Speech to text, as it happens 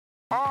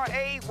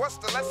R.A., what's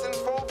the lesson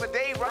for the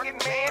day, rugged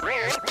man?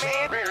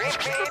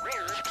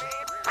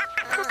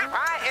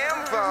 I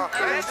am the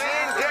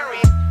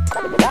legendary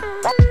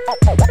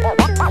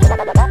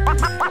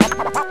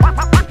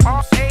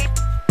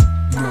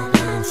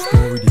R.A.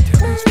 Story to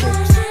tell these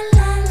folks.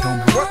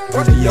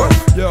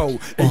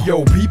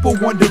 Yo, people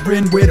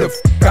wondering where the f***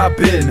 I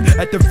been.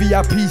 At the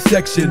VIP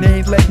section, they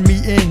ain't letting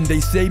me in. They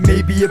say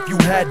maybe if you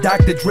had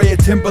Dr. Dre or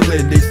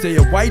Timberland. They say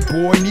a white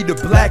boy need a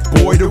black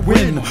boy to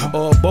win.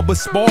 Bubba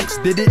Sparks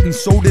did it and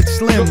so did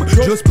Slim.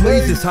 Just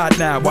Blaze is hot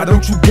now, why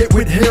don't you get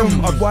with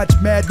him? I watch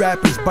mad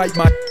rappers bite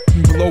my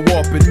and blow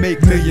up and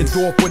make millions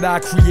off what I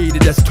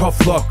created. That's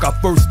tough luck. I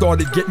first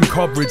started getting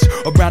coverage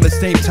around the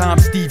same time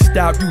Steve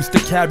Stout used to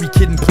carry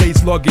Kid and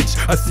Play's luggage.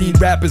 I seen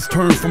rappers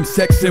turn from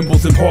sex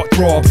symbols and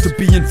heartthrobs to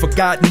being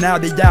forgotten. Now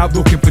they out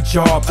looking for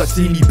jobs. I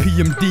seen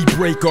EPMD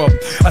break up.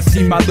 I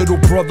seen my little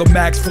brother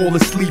Max fall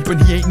asleep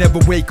and he ain't never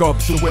wake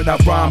up. So when I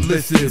rhyme,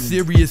 listen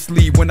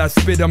seriously. When I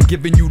spit, I'm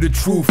giving you the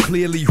truth,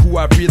 clearly who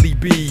I really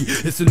be.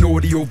 It's an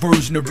audio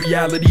version of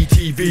reality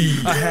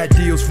TV. I had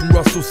deals from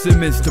Russell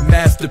Simmons to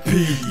Master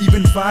P.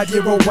 Even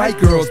 5-year-old white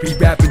girls be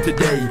rapping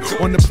today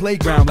on the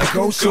playground like,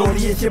 oh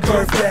shorty, it's your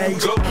birthday.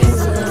 Here's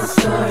a little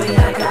story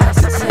I got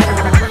to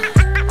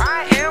tell.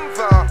 I am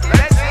the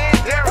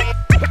legendary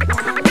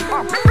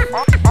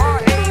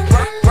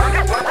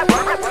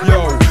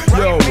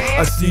Yo,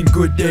 I seen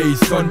good days,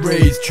 sun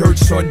rays, church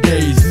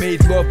Sundays.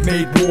 Made love,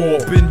 made war,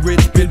 been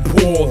rich, been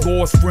poor.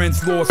 Lost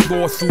friends, lost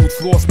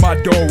lawsuits, lost my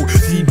dough.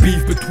 Seen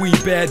beef between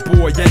bad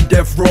boy and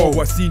death row.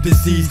 I seen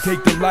disease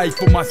take the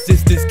life of my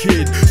sister's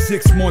kid.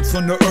 6 months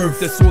on the earth,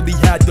 that's all he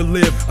had to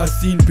live. I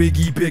seen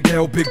Biggie, Big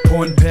L, Big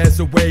Pun pass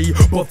away.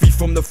 Buffy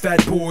from the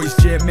Fat Boys,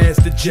 Jam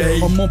Master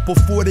Jay. A month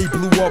before they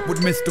blew up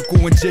with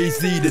Mystical and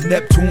Jay-Z, the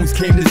Neptunes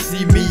came to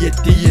see me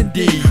at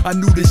D&D. I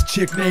knew this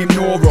chick named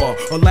Nora,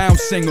 a lounge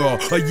singer.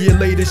 A year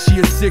later, she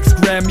a 6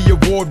 Grammy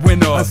Award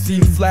winner. I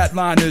seen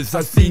flatliners,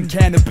 I seen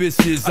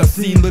cannabises, I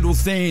seen Little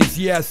Zanes,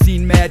 yeah, I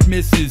seen Mad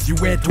Misses. You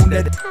went on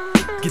that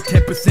get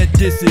 10%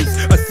 disses.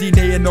 I seen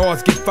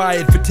A&Rs get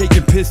fired for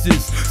taking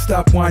pisses.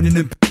 Stop whining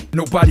and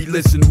nobody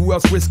listen. Who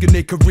else risking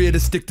their career to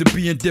stick to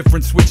being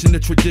different? Switching the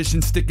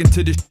tradition, sticking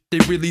to the they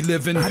really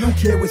living. I don't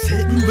care what's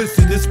hitting.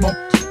 Listen, this my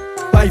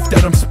life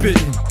that I'm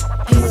spitting.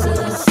 Here's a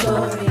little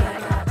story I